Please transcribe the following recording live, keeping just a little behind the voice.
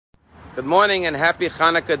Good morning and happy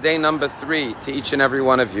Chanukah day number 3 to each and every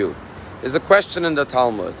one of you. There's a question in the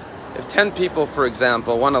Talmud. If 10 people, for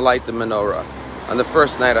example, want to light the menorah on the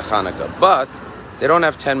first night of Chanukah, but they don't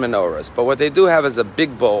have 10 menorahs, but what they do have is a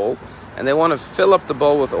big bowl, and they want to fill up the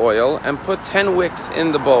bowl with oil and put 10 wicks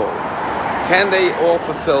in the bowl. Can they all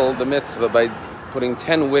fulfill the mitzvah by putting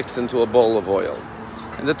 10 wicks into a bowl of oil?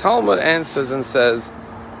 And the Talmud answers and says,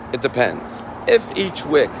 it depends. If each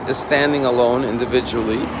wick is standing alone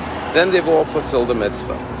individually, then they've all fulfilled the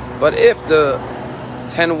mitzvah. But if the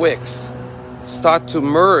 10 wicks start to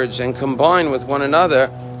merge and combine with one another,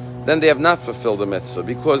 then they have not fulfilled the mitzvah,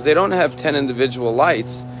 because they don't have 10 individual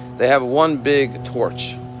lights, they have one big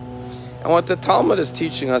torch. And what the Talmud is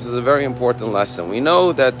teaching us is a very important lesson. We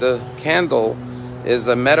know that the candle is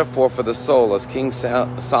a metaphor for the soul. As King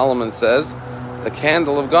Solomon says, the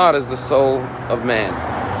candle of God is the soul of man.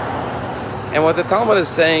 And what the Talmud is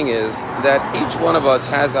saying is that each one of us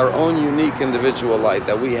has our own unique individual light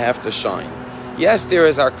that we have to shine. Yes, there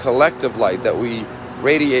is our collective light that we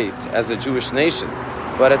radiate as a Jewish nation,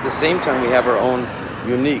 but at the same time we have our own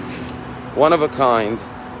unique, one-of-a-kind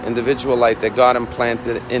individual light that God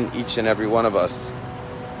implanted in each and every one of us.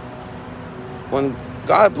 When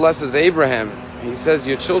God blesses Abraham, he says,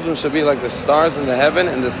 your children shall be like the stars in the heaven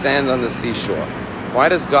and the sand on the seashore. Why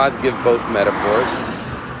does God give both metaphors?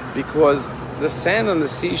 Because the sand on the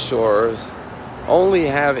seashores only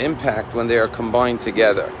have impact when they are combined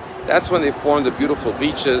together. That's when they form the beautiful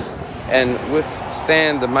beaches and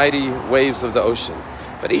withstand the mighty waves of the ocean.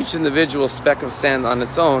 But each individual speck of sand on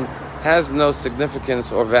its own has no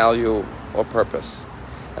significance or value or purpose.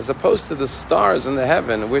 As opposed to the stars in the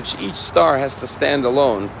heaven, which each star has to stand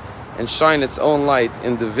alone and shine its own light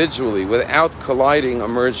individually without colliding or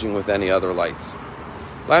merging with any other lights.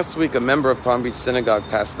 Last week, a member of Palm Beach Synagogue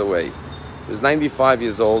passed away. He was 95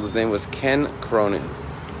 years old. His name was Ken Cronin.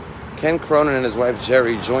 Ken Cronin and his wife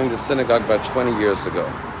Jerry joined the synagogue about 20 years ago.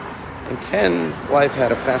 And Ken's life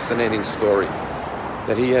had a fascinating story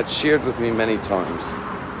that he had shared with me many times.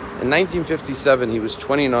 In 1957, he was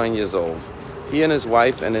 29 years old. He and his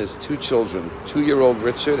wife and his 2 children, 2-year-old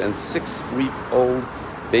Richard and 6-week-old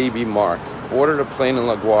baby Mark, boarded a plane in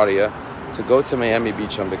LaGuardia to go to Miami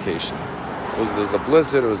Beach on vacation. There was a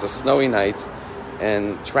blizzard, it was a snowy night,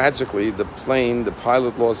 and tragically the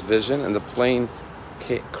pilot lost vision and the plane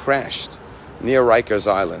crashed near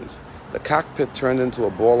Rikers Island. The cockpit turned into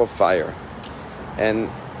a ball of fire, and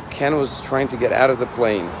Ken was trying to get out of the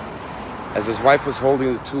plane as his wife was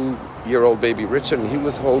holding the 2-year-old baby Richard and he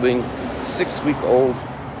was holding 6-week-old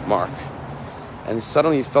Mark. And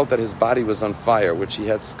suddenly he felt that his body was on fire, which he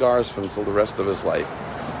had scars from for the rest of his life.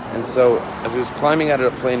 And so, as he was climbing out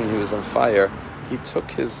of the plane and he was on fire, he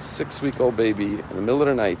took his 6-week-old baby in the middle of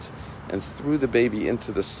the night and threw the baby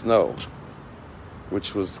into the snow,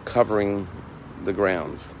 which was covering the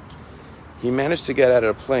ground. He managed to get out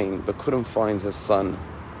of the plane, but couldn't find his son,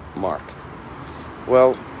 Mark.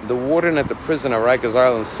 Well, the warden at the prison at Rikers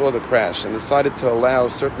Island saw the crash and decided to allow a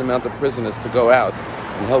certain amount of prisoners to go out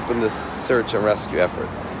and help in this search and rescue effort.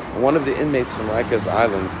 And one of the inmates from Rikers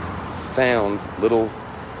Island found little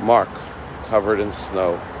Mark covered in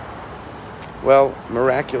snow. Well,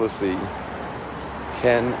 miraculously,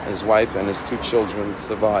 Ken, his wife, and his 2 children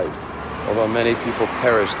survived, although many people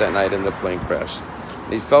perished that night in the plane crash.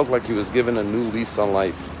 He felt like he was given a new lease on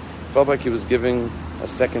life. He felt like he was given a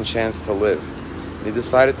second chance to live. And he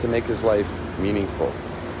decided to make his life meaningful.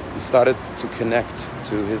 He started to connect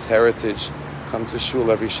to his heritage, come to shul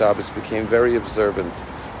every Shabbos, became very observant,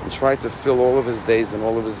 and tried to fill all of his days and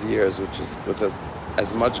all of his years with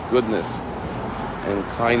as much goodness and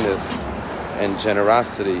kindness and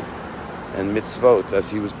generosity and mitzvot as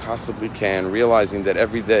he possibly can, realizing that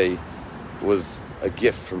every day was a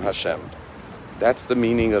gift from Hashem. That's the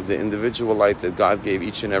meaning of the individual light that God gave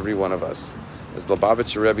each and every one of us. As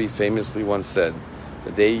Lubavitcher Rabbi famously once said,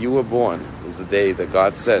 the day you were born is the day that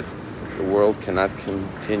God said the world cannot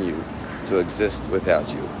continue to exist without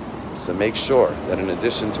you. So make sure that in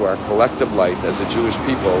addition to our collective light as a Jewish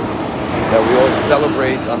people, that we all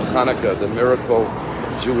celebrate on Chanukah the miracle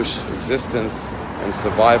of Jewish existence and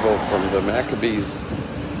survival from the Maccabees'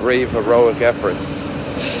 brave, heroic efforts.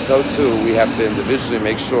 So too, we have to individually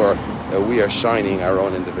make sure that we are shining our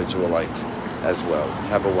own individual light as well.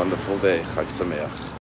 Have a wonderful day. Chag Sameach.